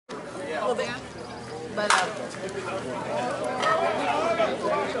hold it. But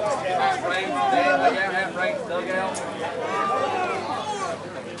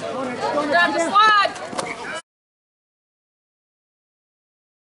grab the slide.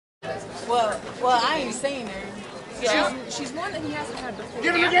 Well, I ain't seen her. Yeah. She's one that he hasn't had before.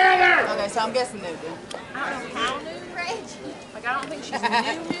 Get them together! Okay, so I'm guessing new. I don't know how new. Like, I don't think she's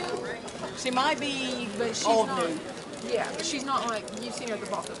new. She might be, but she's old not, new. Yeah, but she's not like, you've seen her at the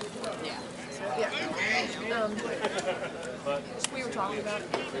ball before. Yeah. Yeah. We were talking about it.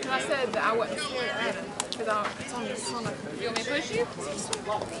 And I said that I wasn't scared at him. Because it's on this song. You want me to push you?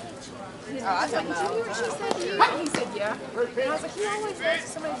 Oh, I was like, did you hear what she said to you? And he said, yeah. And I was like, he always does if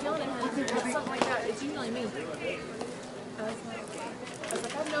somebody's yelling at him. Something like that. It's usually me. And I was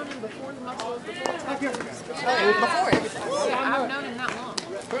like, I've known him before the muscles, before the tattoos. Before everything. Yeah, I've known him that long.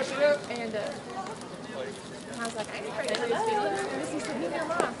 And I was like, I ain't afraid to hurt his feelings. And he said, neither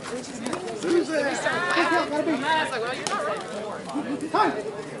am I. And she's like, Who's that? we started laughing. And I was like, well, you're not ready for more.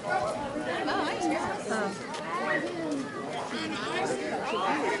 No, I ain't scared.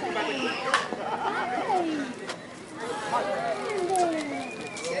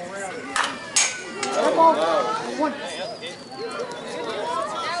 Come on. One. That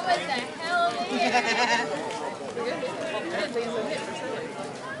was a hell of a hit.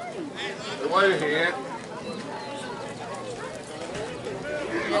 What a hit.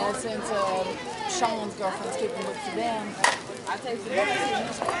 Yeah, since Sean's girlfriend's keeping books of them, I take the books and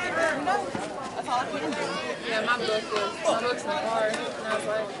just no, that's all I can do. Yeah, my book's in the car, and I was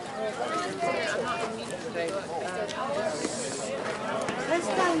like, well, I'm not going to need it today.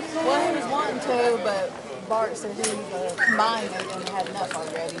 Well, he was wanting to, but Bart said he combined it and had enough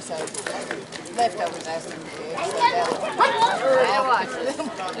already, so leftovers asked him to do. So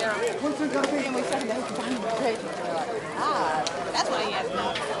and we found out combined with crazy. We're like, that's why he has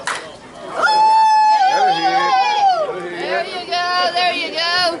enough. There you go, there you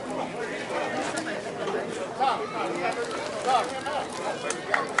go.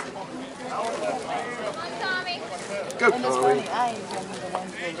 Go, and it's funny, I ain't going to be the one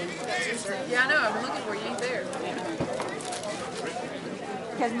for these. Yeah, I know. I've been looking for you. You ain't there.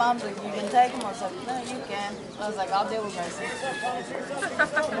 Because Mom's like, you can take them? I was like, no, you can. I was like, I'll deal with Gracie. And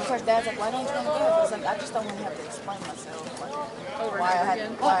of course, Dad's like, why don't you want to do it? I was like, I just don't want to have to explain myself. Like, why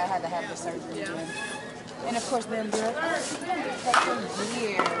I had to have the surgery again. And of course, then they're like, oh, she's going to take them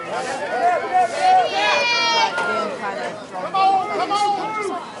years. Like, then kind of throwing Come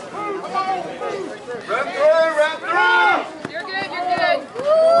on! Run through! You're good. You're good. Woo!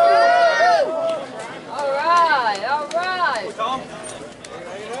 All right. Tom?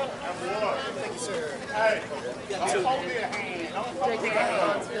 Thank you, sir. Hey, hold me a hand. Drake's dad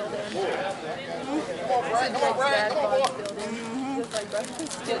Bond's filled in. Drake's dad Bond's filled in. Just like brother.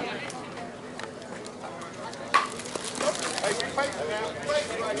 Hey, you're facing now.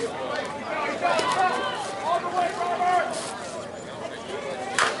 Facing right here. All the way, Robert!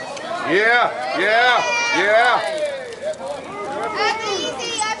 Yeah.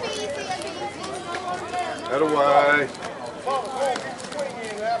 That away.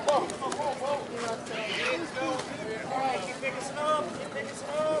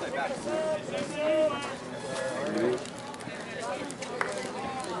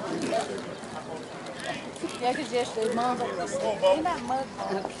 Yeah, because yesterday, Mom's like, you're not mud.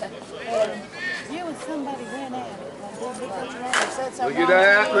 You and somebody ran at it. Said something Look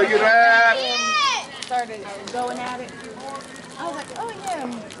at that. Started going at it. I was like, oh yeah.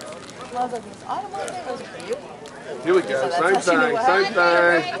 I was like, this automotive was you. Here we go. So Same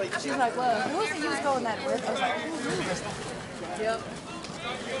thing. She's like, well, who was it you was going at it with? I was like, yep.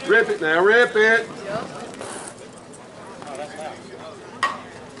 Rip it now. Rip it. Yep.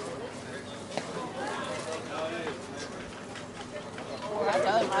 I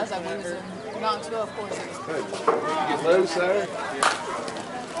told him, I was like, we was in Knoxville, of course it was. Hey, you get loose there?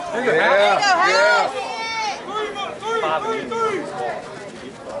 Yeah.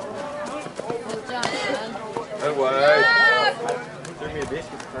 That way. Threw me a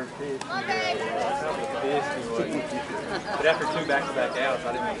biscuit the first pitch. But after two back-to-back outs, I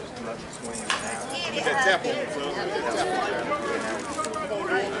didn't make too much of a swing. Look at Temple.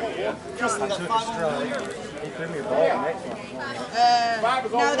 I took a strike. He threw me a ball the next one.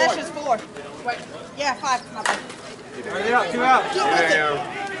 No, that's just 4. Wait. Yeah, 5. Two out. Damn.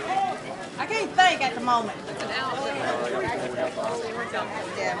 I can't think at the moment. It's an out.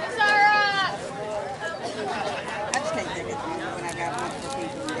 Yeah. Sarah! I just can't think at the moment when I got multiple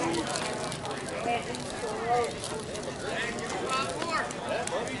people in.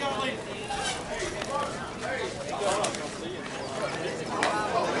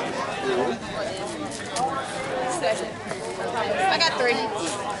 second. I got 3.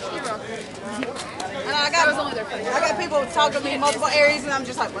 You're welcome. And I I was only there for you. got people talking to me in multiple areas, and I'm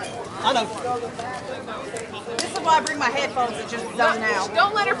just like, what? I know. This is why I bring my headphones and just zone out.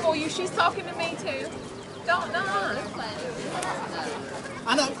 Don't let her fool you. She's talking to me too. Don't, no.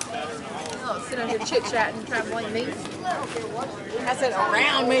 I know. Oh, sit on here chit chatting and trying to blame me. I said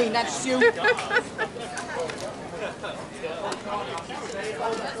around me, not just you. Can't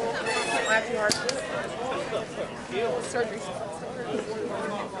laugh too hard. Surgery.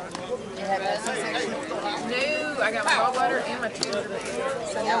 No, I got my gallbladder and my tubes removed,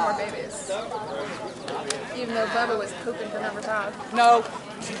 so no more babies. Even though Bubba was hoping for number 5. No.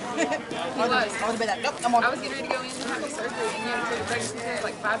 He was. I would have been like, nope, I'm on. I was getting ready to go in and have the surgery, and you have to take a pregnancy test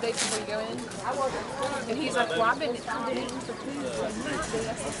like 5 days before you go in. And he's like, well, I've been eating for food for months.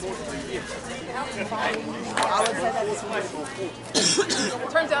 I would say that this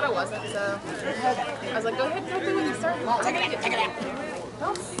week. Turns out I wasn't, so I was like, go ahead and go through with your surgery. Take it out, take it out.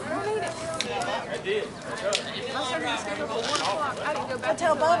 Don't need it. My surgery was scheduled for 1 o'clock. I didn't go back. I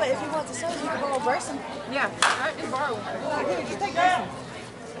tell Bubba if he wants a surgery, you can borrow Grayson. Yeah, I did borrow one. Here, you take Grayson.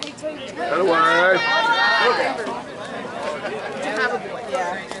 He took Don't worry. to have a boy.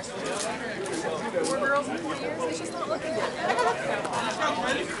 Yeah. 4 girls in 4 years, it's just not looking good. You know what else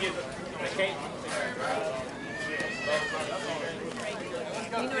is great?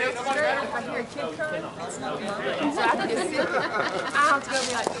 If I hear a kid crying, it's not mine. So I have to get sick. I have to go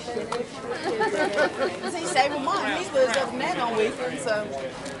be like, See, same with mine. He's lives up in that on weekends, so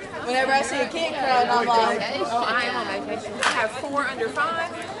whenever I see a kid crying, I'm like, oh, I am on vacation. I have 4 under 5.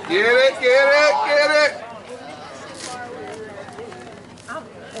 Get it, get it, get it.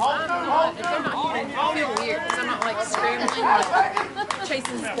 If they're not here, I feel weird because I'm not like scrambling, like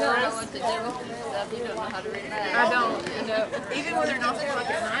chasing squirrels. I don't, you know, even when they're not there like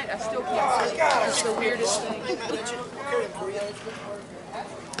at night, I still can't sleep. It's the weirdest thing.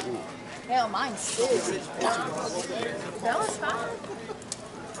 hell, mine's still. Bella's fine.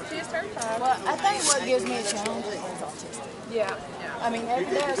 She just turned 5. Well, I think what gives me a challenge is he's autistic. Yeah. I mean, every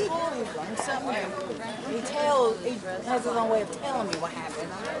day at school, he learns something new. He has his own way of telling me what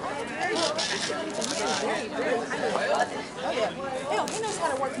happened. Oh, yeah. Hell, he knows how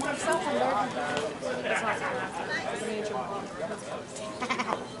to work my cell phone,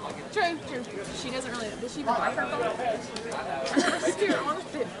 True. She doesn't really, does she even like her phone? I scared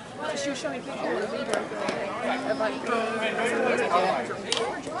honestly. She was showing me a picture of a video of like Crowe.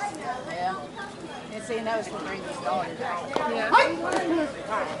 Yeah. And see, and that was for Grady's daughter. Yeah.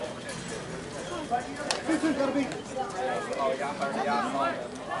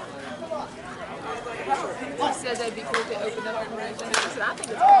 She said that'd be cool to open up a connection. I said, I think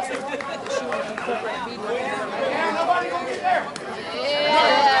it's awesome that she wants to incorporate video.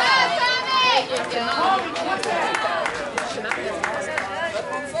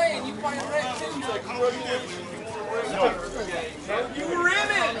 You rim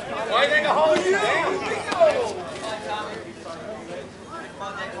it. Why they gonna hold you down?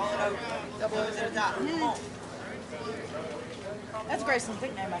 That's Grayson's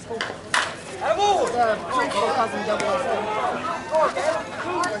nickname at school. The principal calls him 007.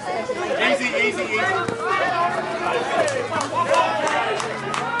 Easy.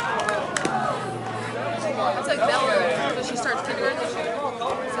 I took Bella when she starts kindergarten.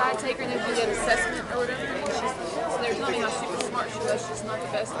 So I take her and then do that assessment or whatever. And so they're telling me how super smart she was. She's not the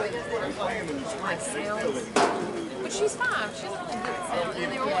best with like sounds. But she's fine. She doesn't really good at sounds.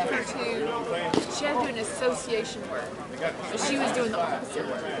 And they were wanting her to, she had to do an association word. But she was doing the opposite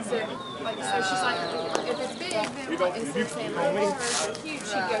word. So she's like, if it's big, then like, instead of saying like large or huge,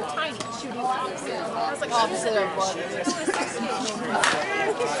 she'd go tiny. She would use the opposite. I was like, Opposite of what?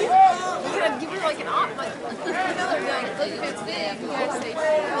 You gotta give her like an op, like, you know, like, if it's big, you gotta say, you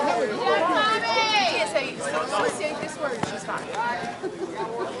can't say, associate this word, she's fine.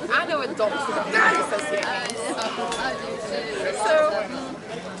 I know adults who don't know what associate means. So,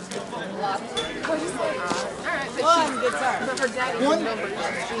 what'd you say? Alright, but her daddy's a numbers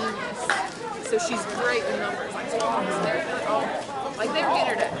genius. So she's great with numbers. Like, like they were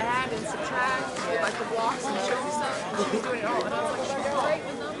getting her to add and subtract with like the blocks and show you stuff. She's doing it all. And I was like, she's great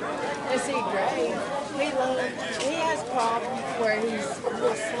with numbers. And see, Gray, he has problems where he's a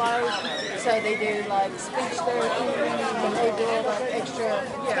little slow, so they do like speech therapy and they do like extra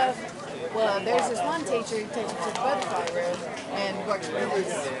stuff. Well, there's this one teacher who takes him to the butterfly room and works with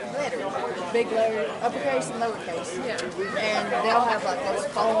his letters, big letter, uppercase and lowercase. Yeah. And they'll have like those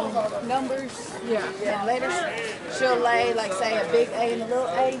phone numbers and letters. She'll lay like say a big A and a little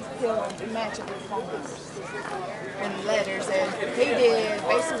A, he'll match it with phone numbers. and letters, and he did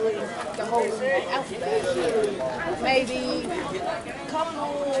basically the whole alphabet. Maybe a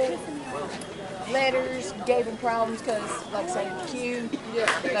couple letters gave him problems because, like, say Q,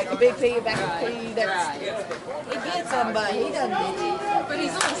 like the big P, back of P, that's he gets them, but he doesn't. But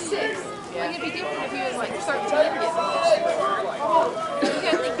he's only 6. Yeah. Like, it'd be different if he was like 13 getting this. You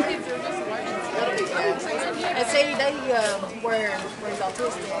gotta think kids are just learning. And see, they where he's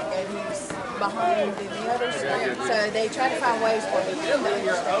autistic and he's behind in the others, so they try to find ways for him to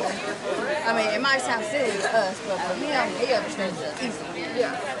understand. I mean, it might sound silly to us, but for him, he understands it easily.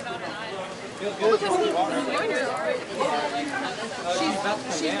 Yeah. Well, because he's learning.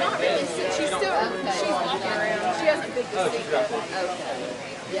 She's not really sick. She's still she's walking around. She hasn't picked a seat yet.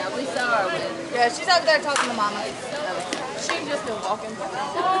 Yeah, we saw her when. Yeah, she's over there talking to Mama. She's just been walking.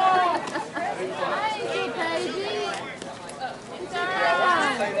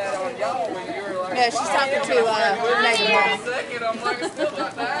 Yeah, she's talking to Neighbor Mama.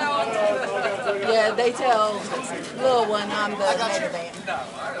 Yeah, they tell little one I'm the neighbor man.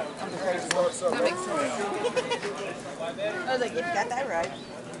 I'm the crazy one. That makes sense. I was like, you got that right.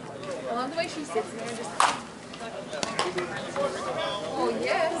 I love the way she sits there and just. Oh,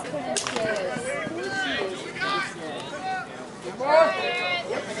 yes.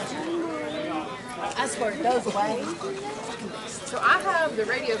 I swear, those wagons. So I have the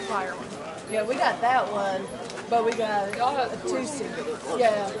radio flyer one. Yeah, we got that one, but we got a 2-seater.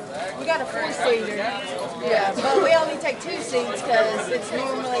 Yeah, we got a 4-seater. Yeah, but we only take 2 seats because it's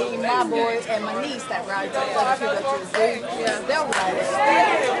normally my boy and my niece that rides it. Like if we go to the zoo, yeah, they'll ride it.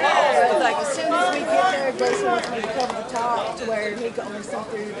 So it's like as soon as we get there, Jason wants me to cover the top to where he can only see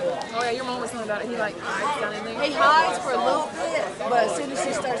through the. Oh yeah, your mom was talking about it. He like hides down in there. He hides for a little bit, but as soon as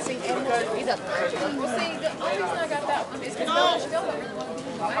he starts seeing animals, he's up there. Well, see, the only reason I got that one is because Bella don't really want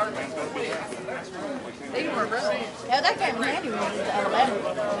to be they were running. Yeah, that came in handy when we went to Alabama.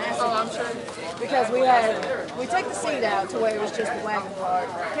 Oh, I'm sure. Because we took the seat out to where it was just the wagon part,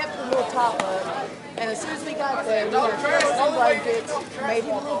 kept the little top up, and as soon as we got there, we were first some blankets, made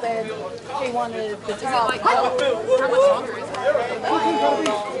him a little bed. He wanted the top. Like, how much longer is it?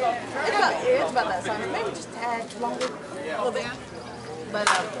 It's about that size, maybe just a tad longer, a little bit. But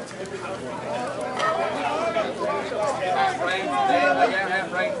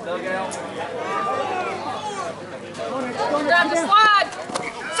grab the slide.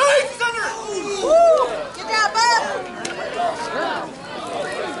 woo! Get down, bud!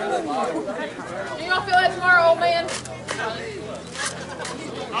 You gonna feel that tomorrow, old man?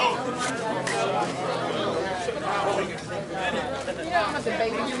 You know I'm at the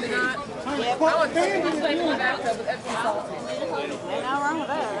baby room tonight. Yep. I would take this thing in the bathtub with Epsom salt. Ain't nothing wrong with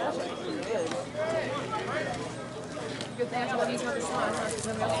that. That's good. Good thing that's what he's with the slide.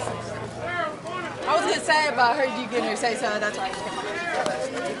 I was gonna say about her, you getting her say so. That's why I just came on.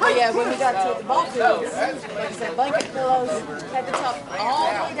 But yeah, when we got to the ball fields, like I said, blanket pillows, had the top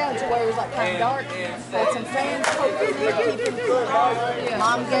all the way down to where it was like kind of dark. Had some fans poking to keep him cool.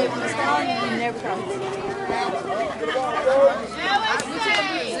 Mom gave him a stone and he never tried. We took him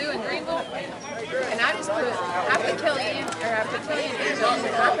to the zoo in Greenville, and I just put, I put Kellyanne in it, and I put Annabelle in it,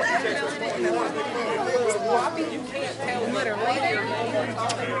 and I put Woppy, and let her lay there.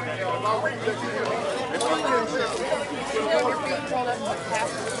 Your feet rolled up like half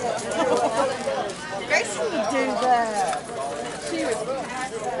the Gracie would do that. She was.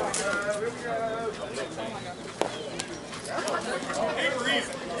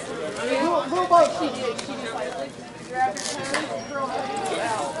 Who was she? She just like grabbed her toes, curled her feet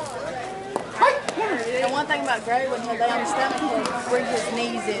out. And one thing about Gray, when he lay on his stomach, he'll bring his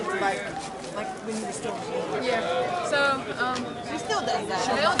knees in, like when he was still asleep. Yeah. So, He still does that.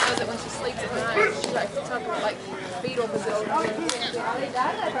 Chanel does it when she sleeps at night. She like tuck her like fetal position.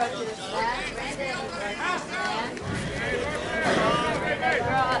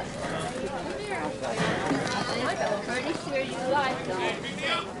 Pretty sure you like them.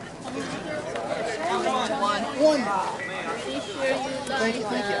 One. Pretty sure you like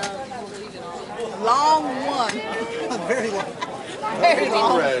them. Long one. Very long. Very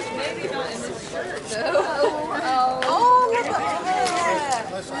long. Maybe not in this shirt though. Oh, look at that.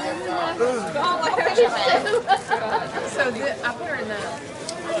 So I put her in the.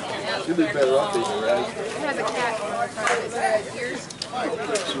 She'll be better off being ready. It has a cat on the front of its ears. I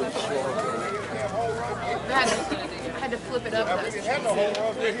had to flip it up. That was yeah,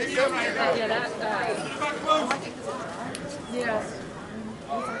 yeah.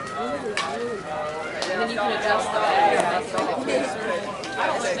 And then you can adjust the I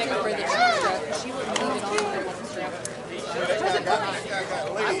don't want to make her wear the strap. She wouldn't leave it on the strap. She doesn't look like it.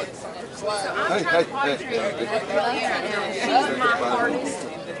 I look I'm trying to potty train her right now. She's my hardest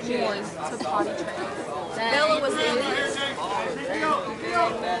one to potty train. Bella was easy.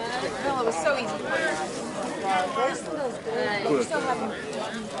 Bella was so easy. Grace does good. We still haven't.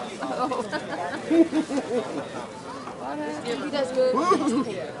 He does good.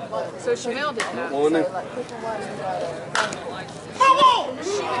 So Chanel did that. So, like, cooking wise, we got She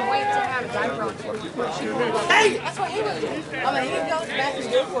would wait to have a diaper on. Hey! That's what he would do. I mean, he goes back and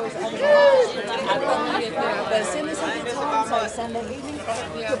do for us every day. But as soon as he gets home, so Sunday evening,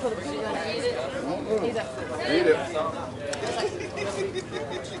 he'll put a picture on it. He's like, Eat it.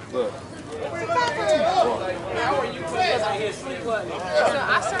 Look. So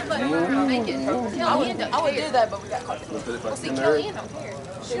I started letting her make it. Kellyanne don't I would care. do that, but we got caught. Put it Well, back see, in there. Kellyanne don't care.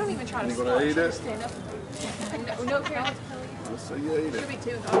 She don't even try to You stop. gonna eat it? Stand up. No, Kellyanne. Let's see you eat She'll it. be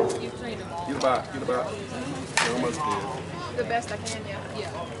too. You train them all. Get a bite. Get a bite. You almost did. The best I can, yeah.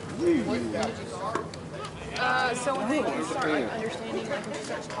 So when they start like understanding, like when she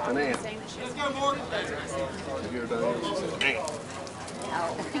starts talking and saying that she's good, that's when I say. You're done. She said, "Damn."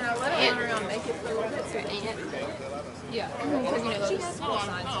 And I let her run around make it for a little bit, so Aunt. Yeah. Because you know those small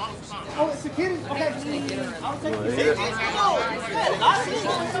signs. Oh, it's a kitty? Okay. You wanna eat it?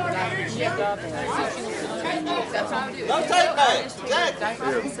 That's what I would do. Don't take that. Diaper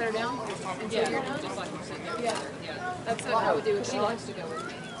off and set her down until you're done. Just like you're sitting there. Yeah. That's what I would do. She likes to go with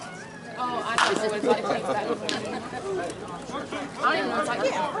me. Oh, I don't know what it's like to take that. I don't even know what it's like.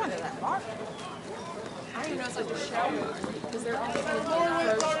 Yeah, I don't even know it's like to shower because they're all in the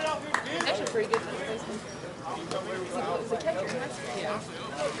first. It's actually pretty good for the face. It's a catcher. Yeah.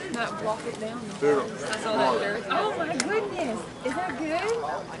 Not block it down. I saw that dirt. Oh my goodness. Is that good?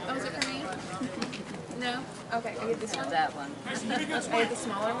 Oh, is it for me? No? Okay, I get this one. That one. I get the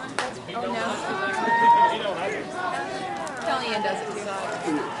smaller one. Oh no. Kellyanne does it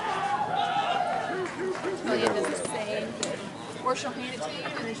too. Kellyanne does the same thing. Or she'll hand it to you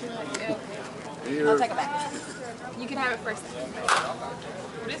and then she'll be like, okay. I'll take it back. You can have it first.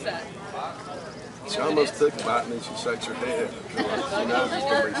 What is that? She almost took a bite and then she shakes her head. She knows it's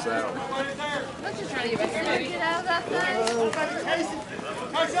gonna be sour. I'm just trying to get back here. Get out of that thing.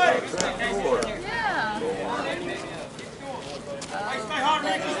 Yeah.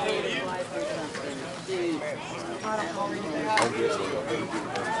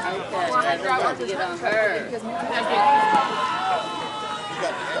 Well, I had to drive up to get on her. Because Mom has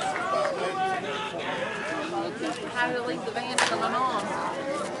had to leave the van for my mom.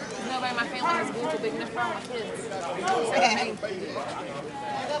 Nobody in my family has a vehicle big enough for all my kids. Except me.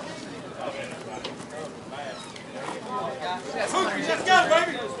 Let's go,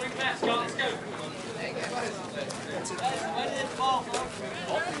 baby.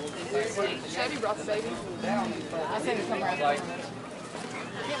 Chevy brought the baby. I think it's come right. I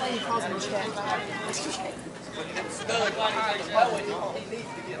can't let you cause him a check.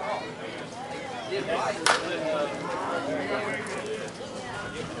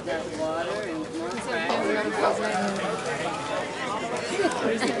 That water and more crack.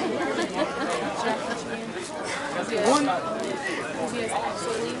 One. He is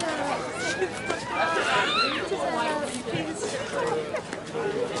absolutely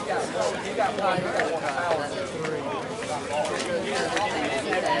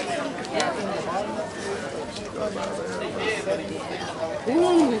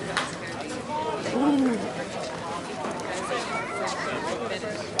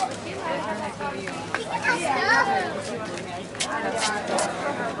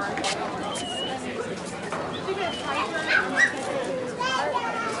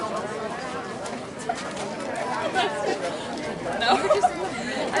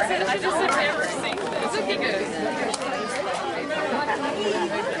I just have never seen this. He goes.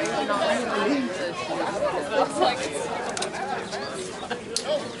 Looks like it's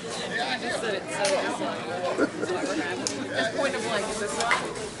just said it so it's point of blank. Is this one?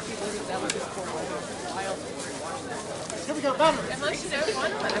 People who that was just wild. Here we go, Donald. Unless you know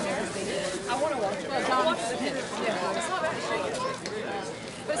one, I've never seen it. I want to watch it. I'll watch the picture. Yeah, it's not bad to shake it.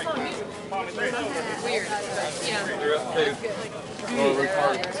 But it's not unusual. Weird. Yeah. It's good.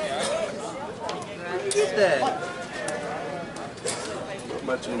 Get that. Not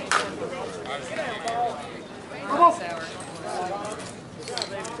much in. Sour.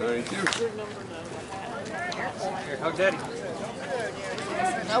 Thank you. Here, hug Daddy.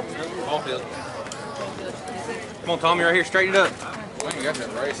 Nope. Ball field. Come on, Tommy, right here, straighten it up. Man, you got that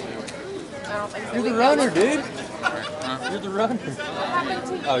race now. I don't think so. You're the runner, dude. You're the runner.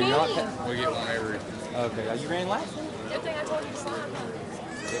 Oh, you're not? We get one every. Okay, you ran last? Good thing I told you to slide.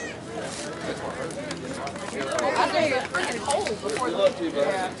 I know you're freaking cold before the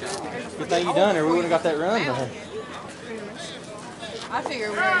Good thing you done, or we wouldn't have got that run. I figure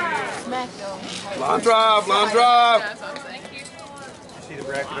we're smack though. Line drive, line drive. Yeah, so thank you. See the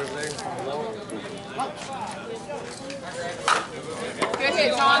bracket over there? Good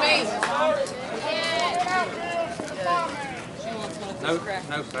hit, Tommy. No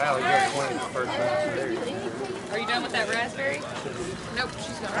foul. You got 20 in the first round. Are you done with that raspberry? Nope,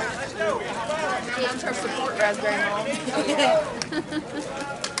 she's gonna write it. I'm her support raspberry mom.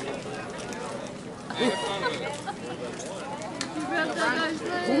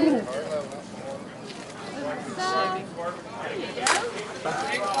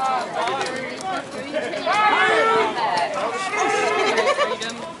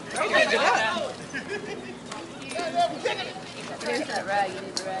 Here's that rag. You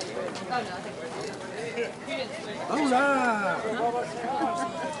need the rag. Oh, no, I think we're Oh, nah.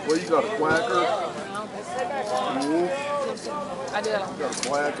 Well, you got a quacker. I did. You got a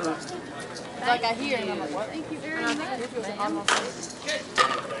quacker. Like I hear and I'm like, what? Thank you very much.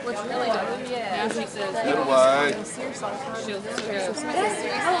 What's really good? Yeah, she says. Get away. She'll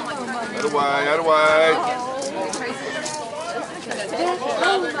Get away, get away.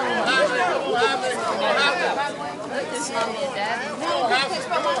 This mommy and daddy.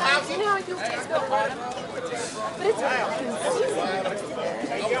 You know how you taste the bottom? But it's I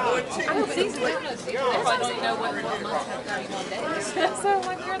don't see it. Everybody doesn't know what months have 31 days. So I'm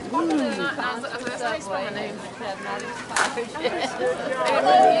like, you're at the bottom of the night. That's how you spell my name. Sometimes we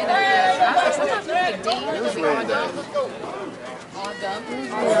put a D, it'll be on dump. On dump. Put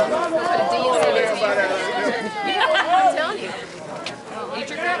a D instead of a T. I'm telling you. Eat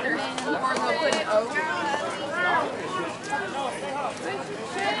your cracker. Or we'll put an O.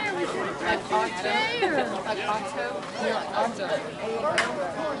 Like Otto. Like Otto. You're like Otto.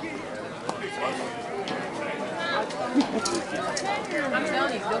 I'm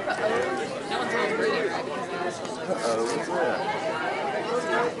telling you, they'll put O. No one's really reading right because Uh-oh, what's that?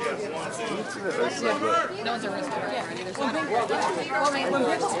 What's that? no one's ever reading right. There's one. Well, I mean, when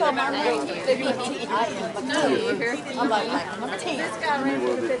people spell my name, they mean T-I-N. But No, you hear? I'm like, number 10.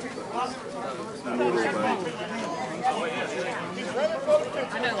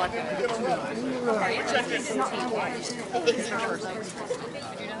 I know, like,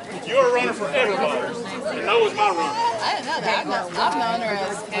 You're a runner for everybody. And that was my runner. I didn't know that. I've known her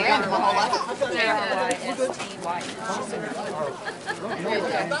as Miranda my whole life.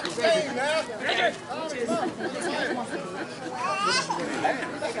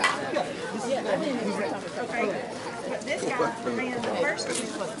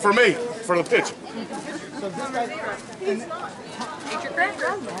 For me, for the pitcher. eat your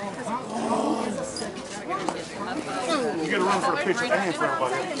cracker. You got to run for a pitcher and for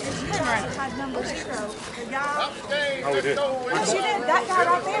everybody. Oh, we did. She did. That guy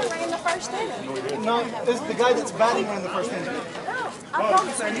right there ran the first inning. No, it's the guy that's batting in the first inning. I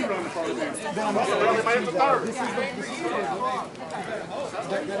promise you. You run the first inning. Then I'm also Run the man for third.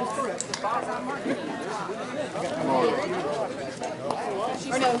 that is correct.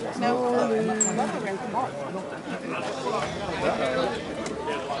 Or no.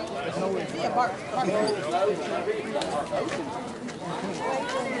 Yeah, Bart.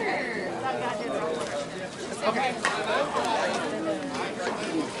 Okay.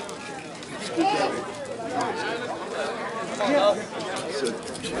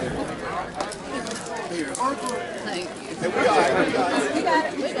 Thank you. We got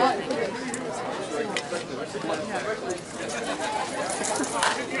it.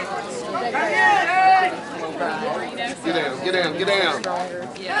 Get down.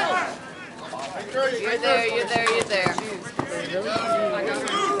 Yeah. You're there.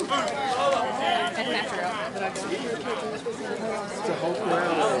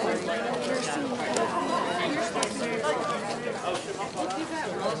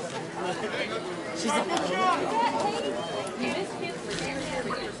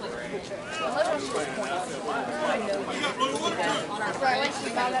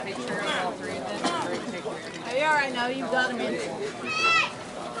 You already know you've got him in.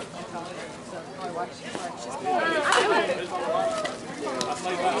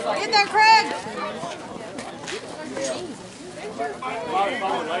 Get there, Craig!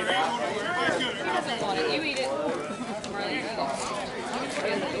 You eat it.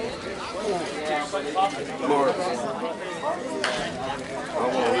 Mark.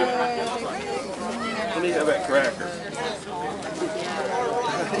 Let me have that cracker.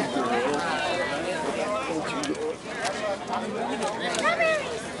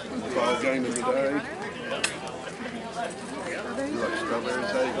 Ball game of the day. You like Strawberry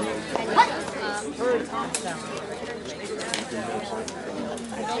cake. Don't touch that.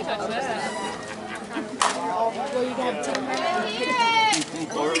 Well, you got to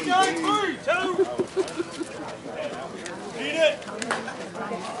Eat it.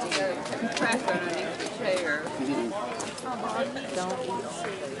 Crack underneath the chair. don't eat.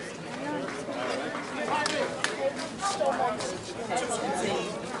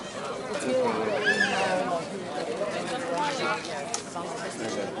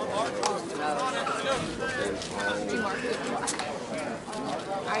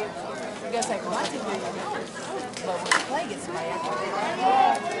 I guess I want to do it, but when the play gets mad,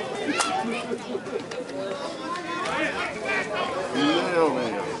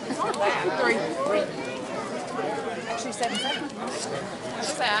 three. Actually, 7 seconds.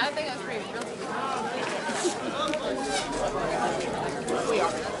 I think that's pretty real. We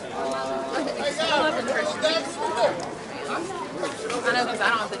are. I love nutrition. I know because I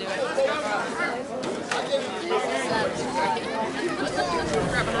don't have to do it.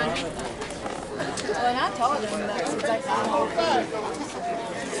 Right behind me. Well, and I told him that since I found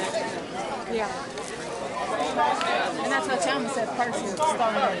yeah. And that's what Chama said first, he was starting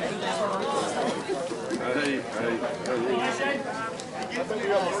at 8.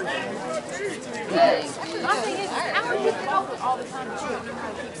 Hey. My thing is, how are you helping all the time that you don't know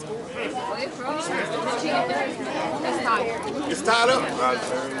how to keep school? It's tired. It's tied up.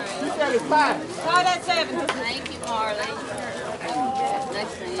 Tied at 7. Thank you, Marley.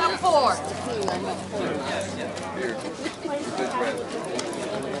 Next thing Top 4.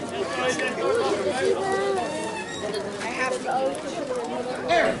 I have to eat.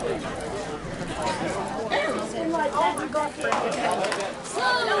 Oh my God.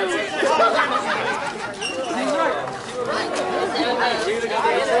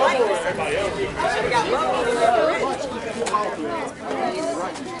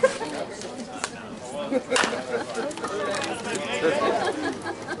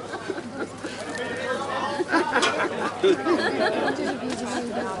 Did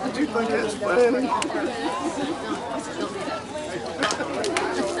you think that's funny?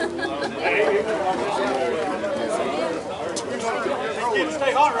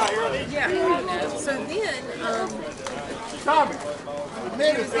 Stay hot right here. Yeah. So then, Tommy, the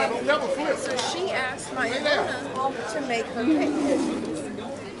minutes don't never flip. so she asked my Anna to make her cake.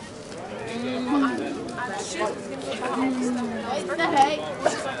 What the heck?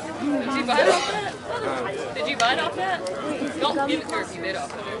 Did you bite off that? Did you bite off that? Don't give it to her if you bit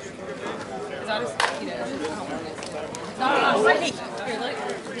off of it. Because I just, you know, not Brittany. Here, look.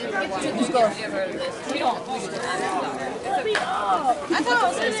 Just go. Give her this. We don't. I thought it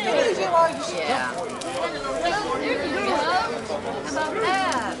was as good as you are. You should. Yeah. There you go. How about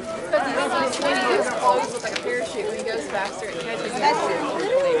that? But the thing is, when he goes, always looks like a parachute. When he goes faster, it catches him.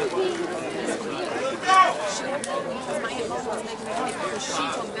 My Aunt Mom was making a cake because she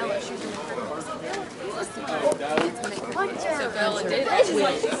told Bella she was going to So Bella did actually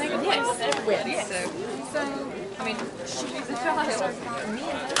yes. So, I mean, she was a child. Me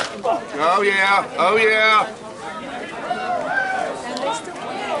and Oh yeah. Oh yeah. and they still will.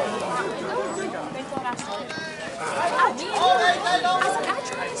 They thought I started. I said, I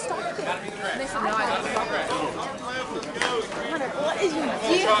tried to start it. And they said, no, I didn't start it. What is your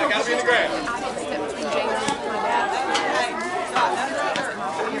Gotta be in the grass. I didn't step between James and my dad.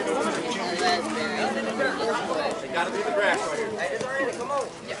 Gotta be in the grass right here.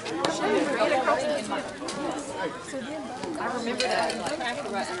 I remember that.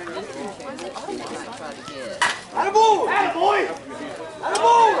 Attaboy! Attaboy!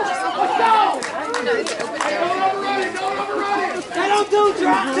 Attaboy! Let's go! Don't overrun it! Hey, don't do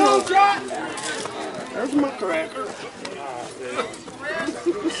drop! Don't drop! There's my cracker.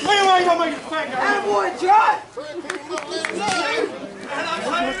 Wait, you gonna make it back now? Attaboy, drop!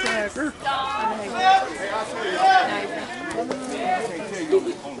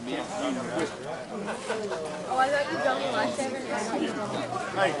 Oh, I thought you done my 7.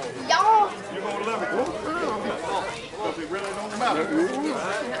 Hey, Y'all. you're gonna love it. Because it really don't matter.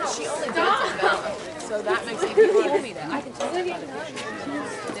 She only did it to Bella. So that makes me told me that. I can tell you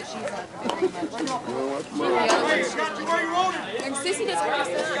that she's like and Sissy doesn't want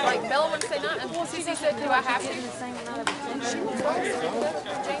to say like Bella wouldn't say nothing. And Sissy said, do I have to do the same amount of attention? She was like,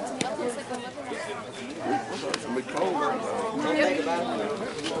 James and the other ones said, It's gonna be cold.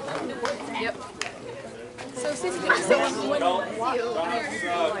 Yep. So Sissy didn't say anything. Like,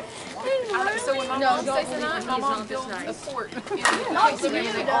 So when my mom stays the night, my mom builds a fort. Not to me,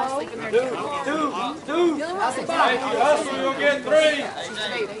 they all sleep in there together. Hustle, you'll get 3.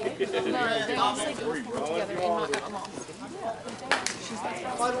 No, they all sleep in the fort together in my mom.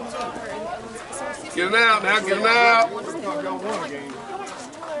 Get it out now, get it out.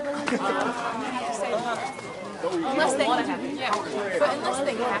 Unless they have to, yeah. But unless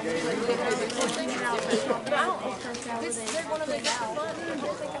they have to, they're one of the guys.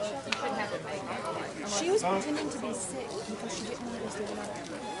 She was pretending to be sick because she didn't want to stay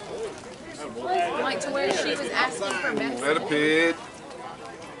Like to where she was asking for medicine. Let it pit.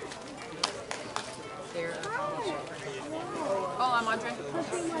 Oh, I'm Audrey.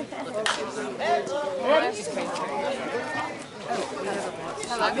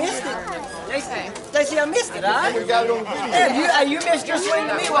 I missed it. Okay. Stacey, I missed it, huh? We got it on video. Yeah, you missed your swing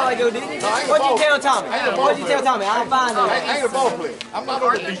to me a while ago, didn't you? What'd you tell Tommy? What'd you tell Tommy? I'll find I it. ain't a ball player. I'm not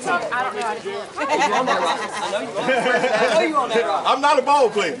on the D team. I don't know how to do it. You on that rock? I know you on that. I know you on that rock. I'm not a ball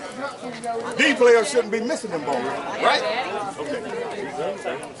player. D players shouldn't be missing them balls, right? Okay.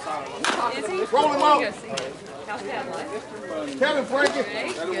 Roll him out. Kevin Frankie.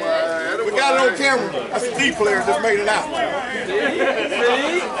 We got it on camera. That's a D player just made it out. See?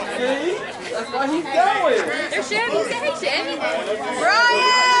 That's what he's doing. There's Chevy. Hey, Chevy.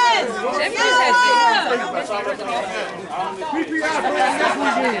 Brian! Chevy just had PPI playing next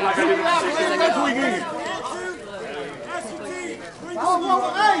weekend. PPI playing next weekend.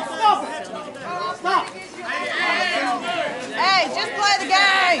 Hey, stop it. Stop. Hey, just play the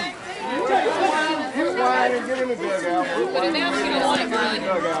game! Get Brian and get in the dugout. Put it down if you don't want it, Brian.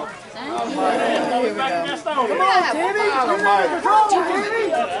 Dugout. Come on, Timmy. Almighty.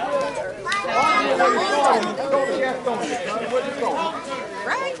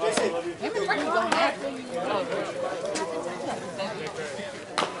 Right? Him and Frankie going at it.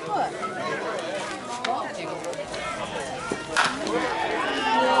 What?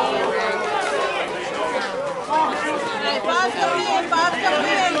 Hey, 5 coming in, 5 coming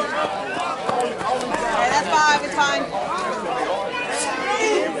in. Hey, that's 5, it's fine.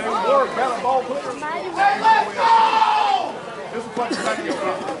 Ball player. Hey, let's go! This is what you're back in your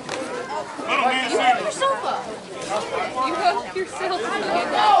car. You help yourself up. You help yourself up.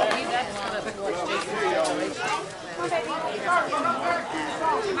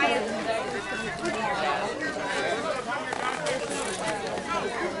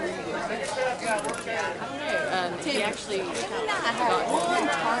 He actually got one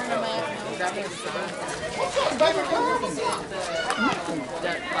tournament.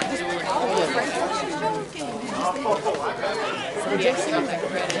 So Jesse got that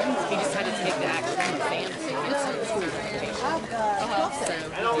credit. He just had to take the action from Vance and get some school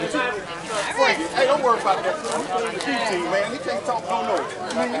Hey, don't worry about that. The D team, man. He can't talk no noise.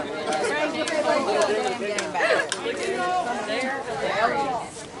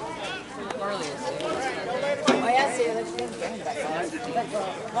 Oh, yeah, I see it. That's good game back there.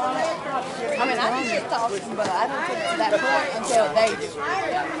 I mean, I can keep talking, but I don't get to that point until they do.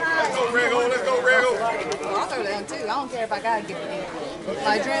 Let's go, Rego. Let's go, Rego. I'll throw down too. I don't care if I gotta give it in.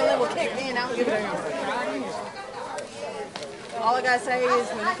 My adrenaline will kick me and I don't give it in. All I gotta say is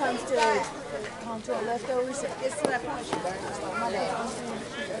when it comes to leftovers, it gets to that point, she burns just like my dad. I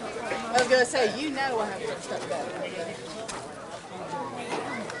was gonna say, you know I have to stuff better.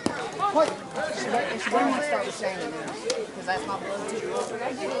 What? She better start with Shane because that's my blood too.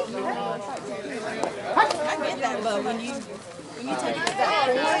 I get that, but when you take it to that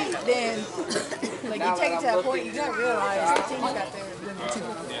point, then like you take it to that point, you gotta realize the team's got their limits too.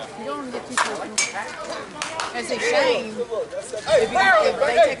 You don't want to get too close. And see, Shane, if they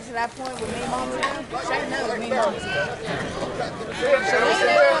take it to that point with me, Mom, Shane knows me, Mom.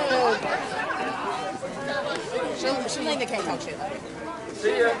 She'll think they can't talk shit like it.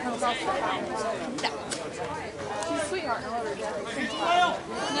 See ya. No. She's a sweetheart. No, I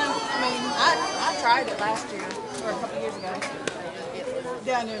mean, I tried it last year, or a couple years ago,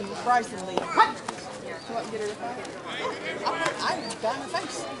 down in Bryson League. Come up and get her. I got in her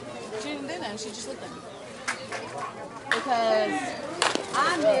face. She didn't do nothing, she just looked at me. Because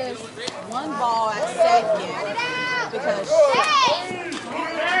I missed one ball at second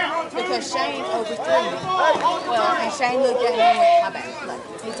because Shane overthrew me. Well, and Shane looked at me and went, my bad. Like,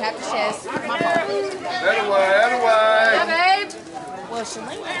 he tapped his chest, my ball. That away. Yeah, babe. Well,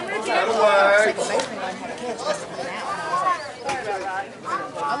 Shalene was like, second baseman line had a catch this one out.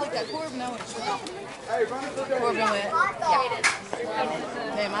 I looked at Corbin and went, Corbin went, yeah.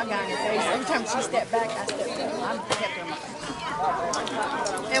 Damn, I got in her face. Every time she stepped back, I stepped back. I kept her in my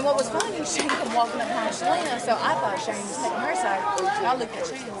face. And And what was funny, Shane come walking up behind Shalina, so I thought Shane was taking her side. I looked at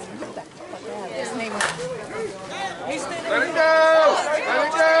Shane and went, "Who the fuck out of this?" And he went, "He's standing Let it go! Let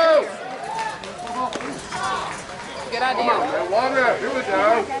it go! Good idea. Come on, man. Water. Here we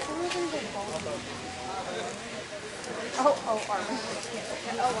go. oh, are we?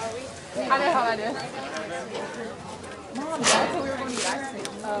 Oh, are we? I know how that is. Mom, that's what we were going to get ice cream.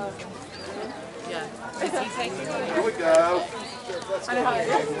 Yeah. Is he taking it? Here we go. I know how it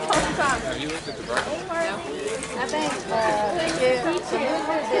is. Have you looked at the break? I think if the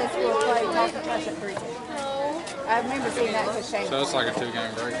winner of this will play Talk and Touch at 3. I remember seeing that because Shane. So it's like a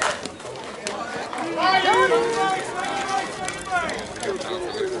 2-game break. You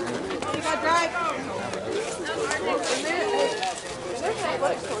got drive.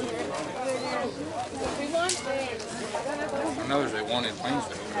 I know there's a one in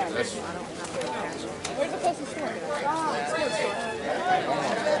Plainfield. That's Where's the closest store?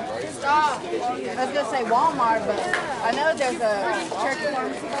 Stop. I was going to say Walmart, but I know there's a Cherokee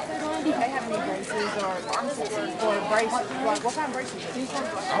pharmacy out there. Do they have any braces or braces? What kind of braces?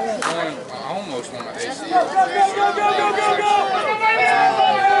 I want one. I almost want an AC. Go,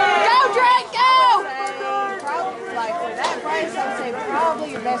 Drake, go! Probably, like, for that price, I would say probably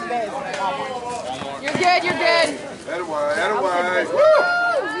your best bet is Walmart. You're good, you're good. That away, that away. Woo!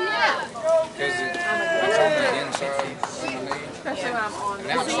 Because it's on the inside. Especially when I'm on. And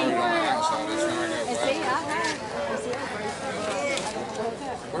outside on the outside. It's not going to go See, I back. have ACL braces.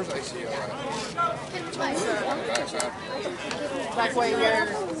 Where's the ACL at? On the backside. Like where you're No,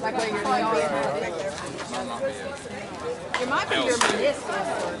 not yet. it might be your meniscus.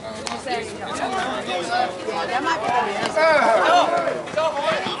 Or you said, It's on the inside. yeah, that might be the meniscus.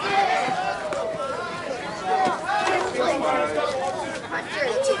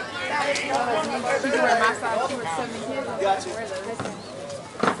 She can wear my size. She wears 7 kids.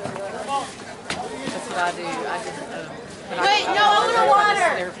 That's what I do. I just, Wait, no, I want a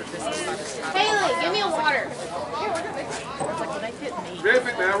water. Haley, give me a water. Rip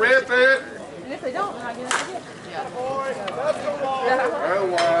it now, rip it. and if they don't, then I get it again. Right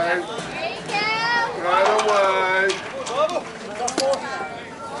away. Right away.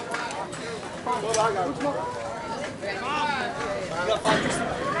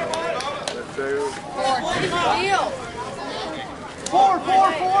 Let's do. Deal. Four.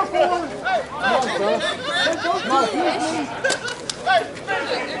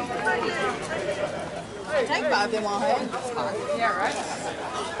 Take 5 then one head. Yeah, right?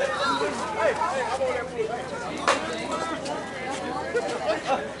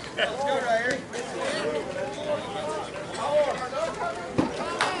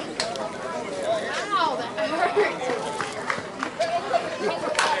 Ow, that hurts.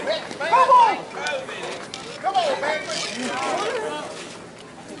 Come on, man.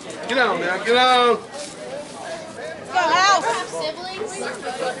 Get on now, get on. Go, House. Siblings?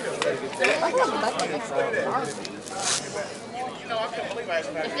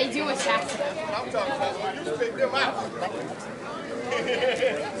 If they do attack them. I'm talking about when you pick them out.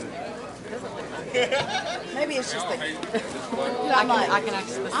 Maybe it's just the. I can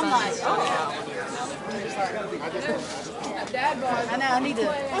actually. I'm like, oh. I know, I need to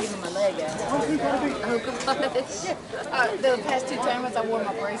give him my leg out. The past 2 tournaments, I wore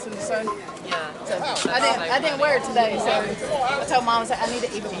my brace in the sun. Yeah. So I didn't wear it today, so I told Mom, I said, I need to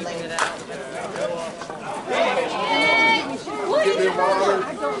even my leg. Give me water.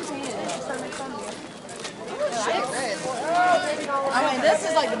 I mean, this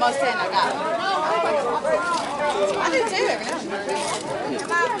is like the most tan I got. I do too every now and then.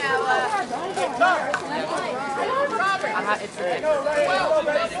 Come on now, It's ridiculous.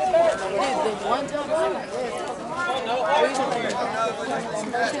 dude, the one time I like this.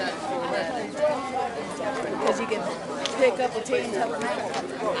 Because you can pick up a team and tell them out.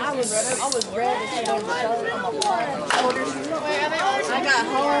 I was red as shit on the shoulders. I got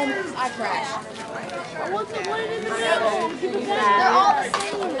home, I crashed. They're all the same. One in the middle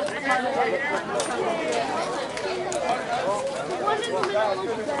looks better.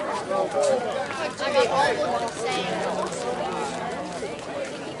 They all look the same.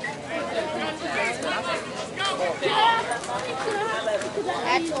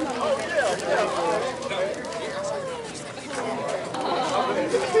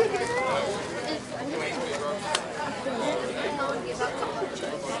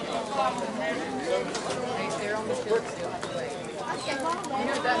 They're on the field still. You know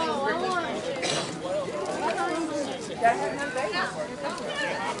what that means, Brittany? That has no baby.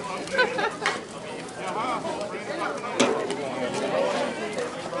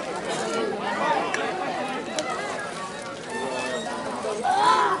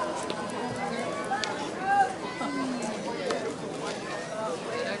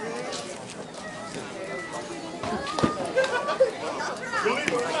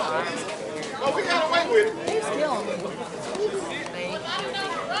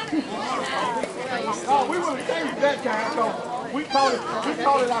 Oh, we would have changed that time, so we called it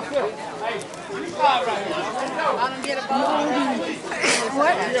ourselves. Hey, you stop right here. I don't get a ball.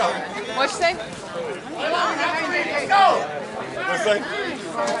 What? What'd you say? Go! What's that?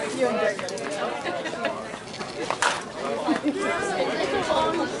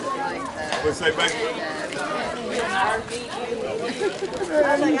 What's that, baby? I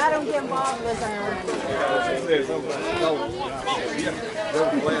was like, I don't get involved unless I'm around.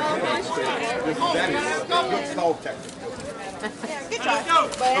 Good try.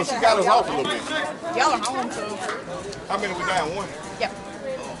 So she got us off a little bit. Y'all are home, so. How many we down? One? Yep.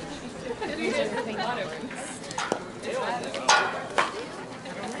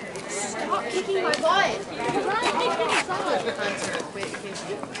 Stop kicking my butt.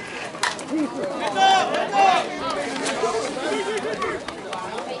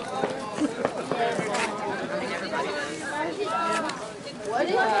 What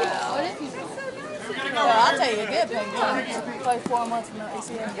if I'll tell you a good ping pong. Play 4 months in the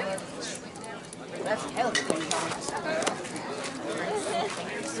ACM. That's a hell of a ping pong.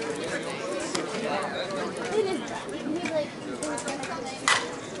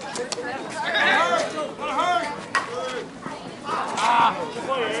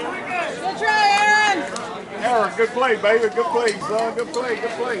 Good try, Aaron. Aaron, good play, baby. Good play, son. Good play,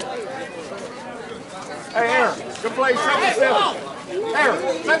 good play. Hey, Aaron, good play. Set yourself. Aaron,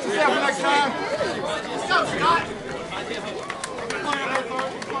 set yourself next time. Let's go, Scott.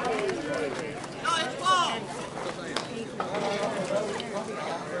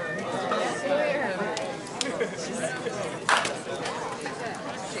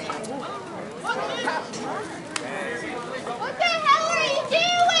 What the hell are you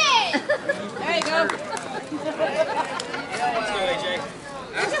doing? There you go.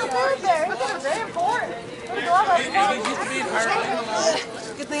 They're important.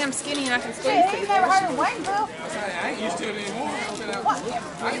 Good thing I'm skinny and I can Hey, squeeze you it. never heard of Wayne, Bill? I ain't used to it anymore.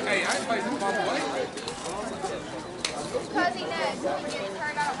 I play football away. Because he knows when he gets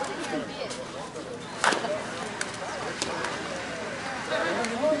turned out with his bit.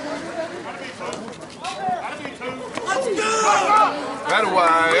 That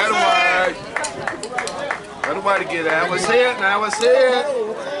away, that away. That away to get out. Let's hit now, let's hit.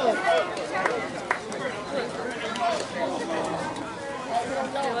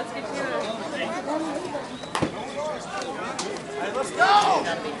 Let's go!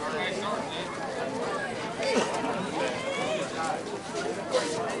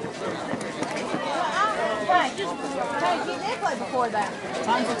 Tank, you did play before that.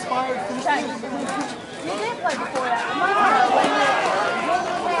 Time's expired. Tank, you did play before that.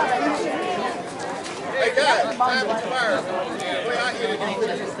 Hey guys, time's expired. Wait, I hear it.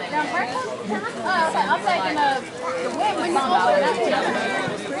 Down Franklin? I'm thinking of the women's ball.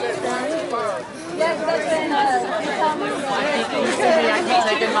 Yeah, because that's been, I keep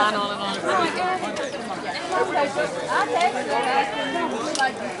taking mine on and on. I texted her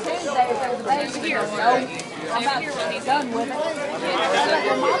like Tuesday if there was a baby. She goes, no, I'm about done with it. I was like,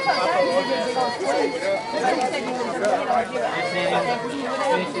 well, Mom told her you should go to sleep. But he said you would just get on you.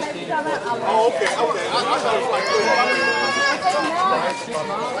 Oh, okay. I thought it was like this.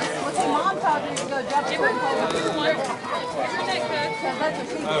 Mom told you to go jump in the pool. Because that's what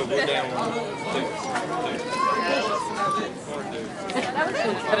she did. Oh, we're down one.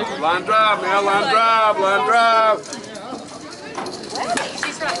 Line drive now, line drive, line drive.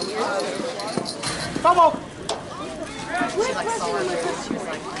 She's right here. Come on. She like saw her there. She was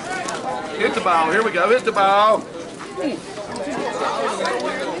like, Hit the ball, here we go, hit the ball.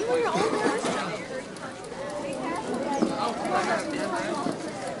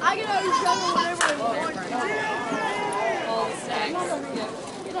 I get out of trouble whenever I want to. all the snacks.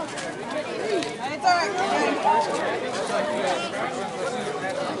 It's all right.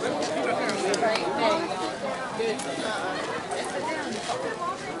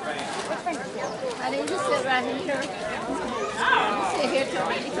 I need to sit right here. Sit here till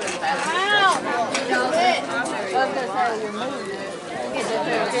we get Wow. Don't it. I was going to say you're moving.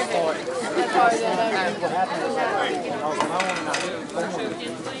 That's hard to do.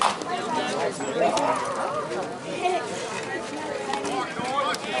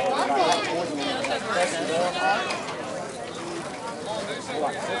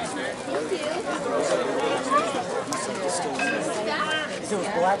 It was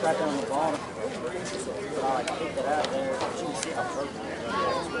black right there on the bottom. So I picked it out there. You can see how broken it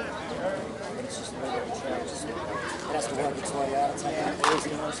is. It's just literally trapped. It has to work its way out. It's like that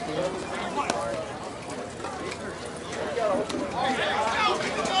crazy on speed.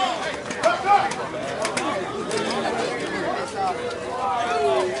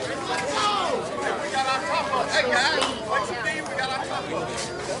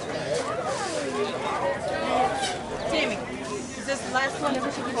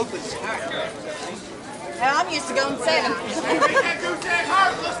 Now I'm used to going 7. You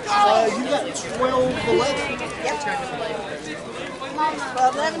got 12, 11. Yep.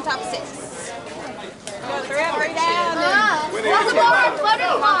 12, 11, top 6. Go 3 up, 3 down. What is it?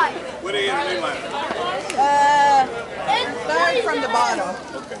 Third from the bottom.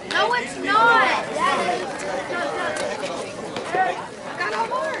 No, it's not.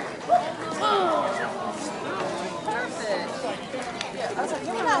 I was like,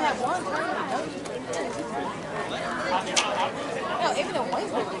 you might have one. No, even though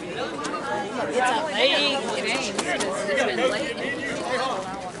Wayne's been it's a late game. It's been late.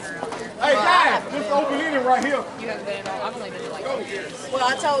 Hey, guys, this open inning right here. You haven't been at all. I've only been to like 2 years. Well,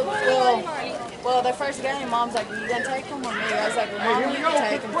 I told, well, the first game, Mom's like, you gonna take them or me? I was like, well, Mom, you can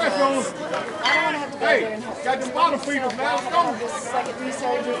take them because I don't want to have to go there and Got them bottom feeders now. Let's go. this second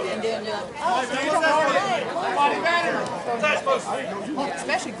resurgery and then you're like, oh, so you don't all day.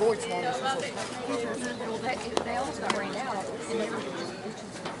 Especially Gord's one. They almost got rained out.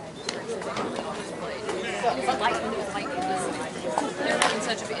 And it was light when it was light. They're in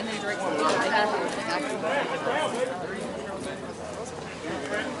such a big, and they direct they got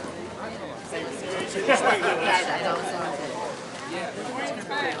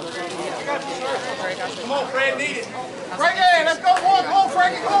Come on, Fred, need it. Frankie, let's go. One. Come on,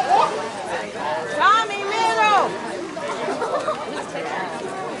 Frankie. Come on, one. Tommy, middle.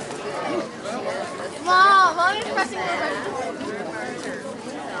 Mom, Mommy's pressing the button.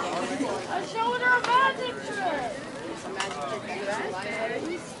 I'm showing her a magic trick.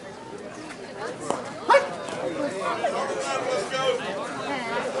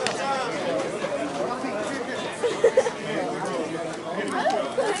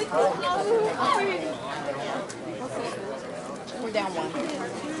 We're down 1.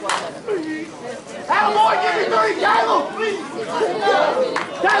 Hell, boy, give me 3, Caleb.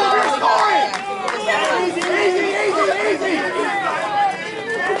 Caleb, you're scoring. Easy.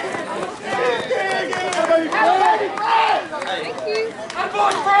 Thank you. Good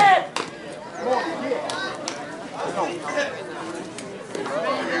boy, Fred.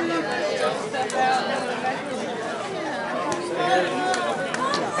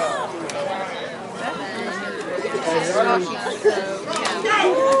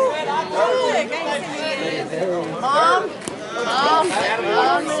 Mom.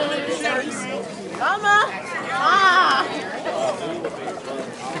 Mama.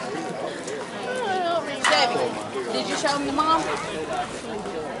 Debbie, did you show me Mom?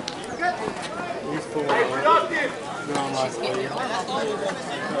 Hey, productive.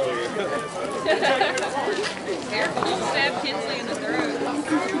 Careful, don't stab Kinsley in the throat.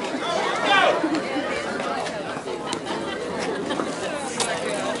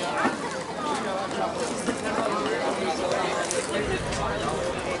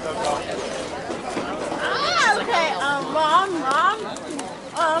 Okay, Mom,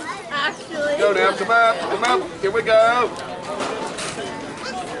 actually. Go now, come up, here we go.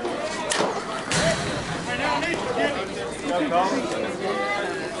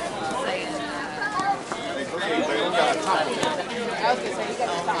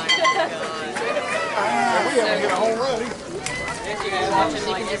 We haven't hit a home run either.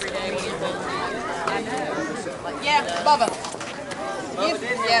 Yeah, Bubba.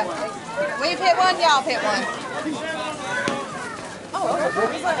 Yeah. We've hit one, y'all hit one. Oh, okay.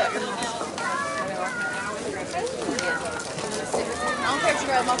 Who's that? I don't care if you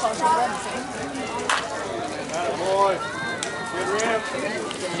grab my phone, she's running, see? Boy. Good rim.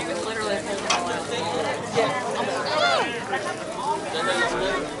 You could literally hold it all out.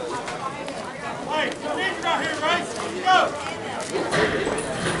 Hey, Steve's out here, right? Go.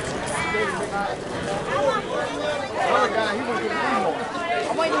 Another guy, he went to the more.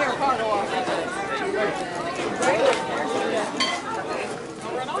 I'm waiting to hear a car go off.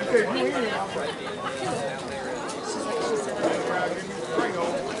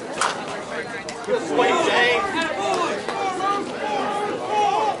 Good swing, James.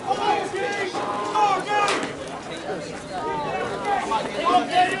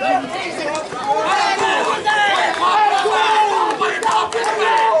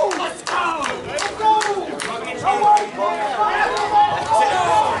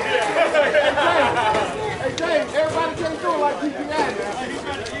 Hey, James, everybody can't do it like PPI.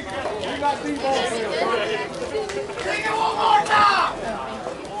 He's not D-ball player. Take it one more time.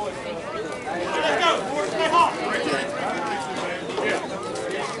 Let's go. Stay hard.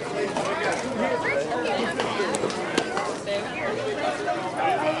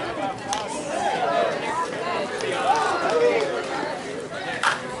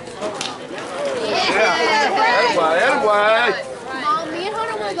 Anyway. Mom, me and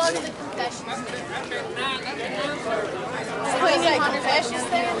Hunter want to go to the confession stand.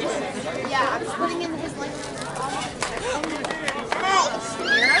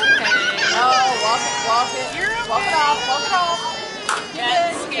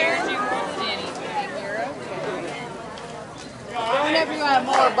 whenever you have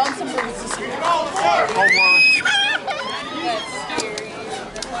more bumps and bruises.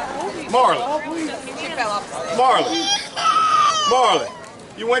 Marley,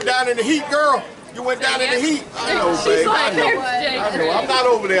 you went down in the heat, girl. You went down in the heat. I know, babe. I know. I'm not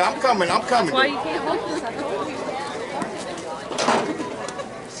over there. I'm coming. Why you can't hold this? I told you.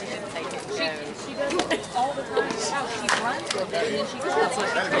 She does it all the time. How she runs with it, and then she goes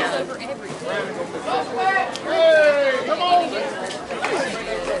over everything. Hey, come on.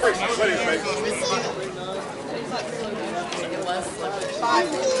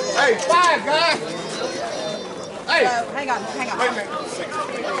 Hey, 5, guys. Hey. Hang on. Wait a minute.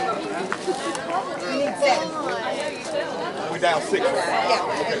 We need 7. We down 6. Yeah,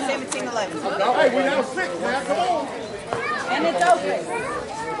 17, 11. Hey, we down 6, man. Come on. And it's open.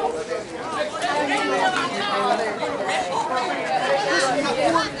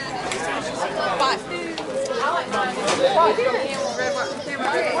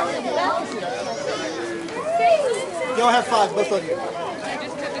 Y'all have 5, both of you.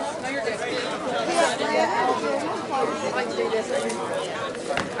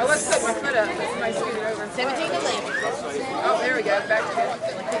 I was putting my foot up, but somebody scooted over. 17 to 11. Oh, there we go. Back to it.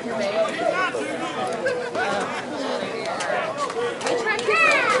 Pick your bag.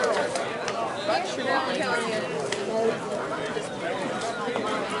 You're definitely telling you.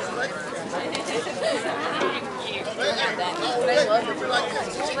 They love it. They love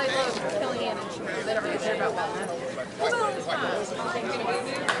killing Anna. They don't really care about that. Oh,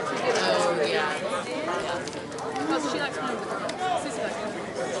 yeah. Oh, so she likes playing with the girls. Sissy likes playing with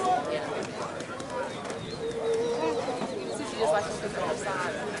the girls. Yeah. Sissy just likes to put them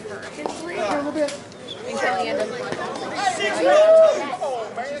outside and her. And Kellyanne doesn't like that.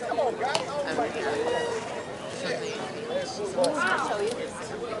 Come on, guys.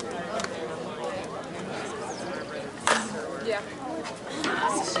 Yeah.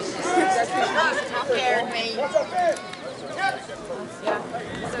 Scared me. Yeah.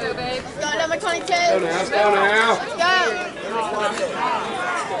 So, babe. Go number 22. Let's go now. Let's go.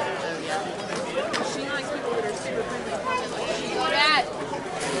 She likes people that are super friendly. That.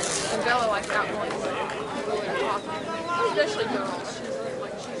 And Bella likes outgoing people that are talking. Especially girls.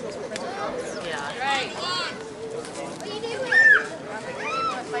 She's supposed to be friends with girls. Yeah. Right.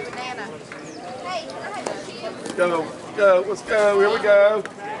 Play banana. Go. Let's go. Here we go.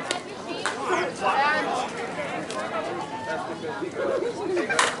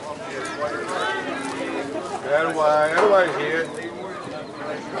 That away here.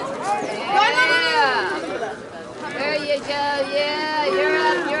 Yeah. There you go. Yeah,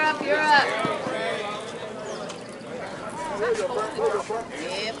 you're up.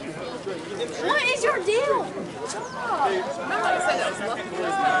 What is your deal?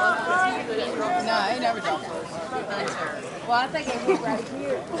 No, he never jumped first. Well, I think he went right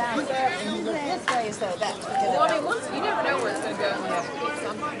here, down there, and he looked this way instead of that. Well, I mean, you never know where it's going to go when you have to pick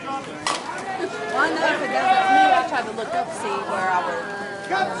something. Well, I know if it doesn't me, I tried to look up to see where I would.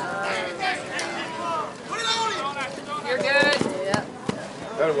 You're good. Yep.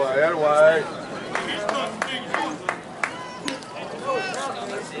 That away.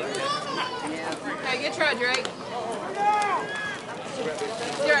 Hey, good try, Drake.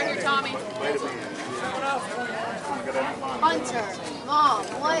 You're right here, Tommy. Hunter, Mom,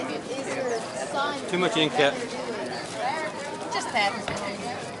 what is your son? Too much ink cap. Just that.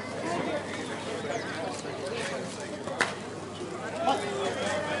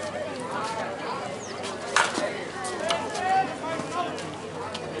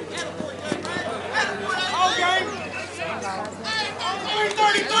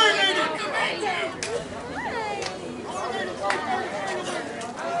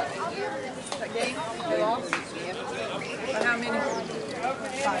 That game? They lost? By how many? 5.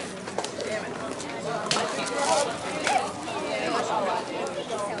 Damn it.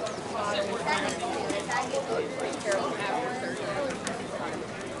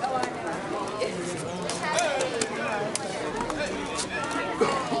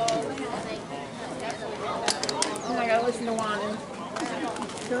 Oh, I gotta listen to whining.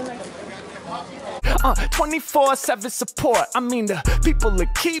 24/7 support. I mean the people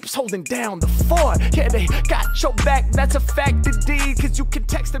that keeps holding down the fort. Yeah, they got your back, that's a fact indeed. Cause you can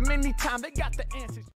text them anytime, they got the answers.